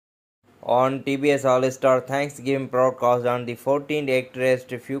On TBS All-Star Thanksgiving broadcast on the 14th, actress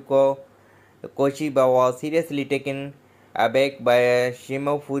Fuko Koshiba was seriously taken aback by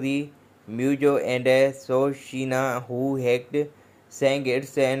Shimofuri Mujo and Soshina, who hacked, saying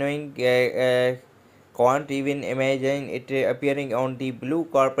it's annoying, can't even imagine it appearing on the blue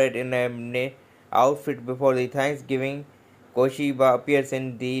carpet in an outfit before the Thanksgiving. Koshiba appears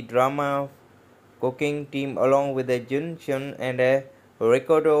in the drama cooking team along with Jun Shun and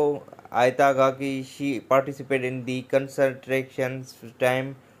Rikoto Aitagaki. She participated in the construction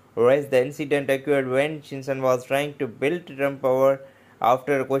time race. The incident occurred when Shinsan was trying to build Trump power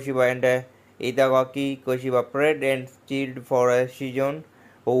after Koshiba and Itagaki. Koshiba prayed and cheered for Shijon,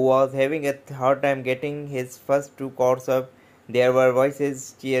 who was having a hard time getting his first two chords up. There were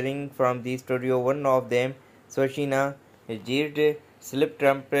voices cheering from the studio. One of them, Soshina, jeered, "Slip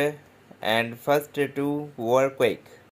Trump," and first two were quick.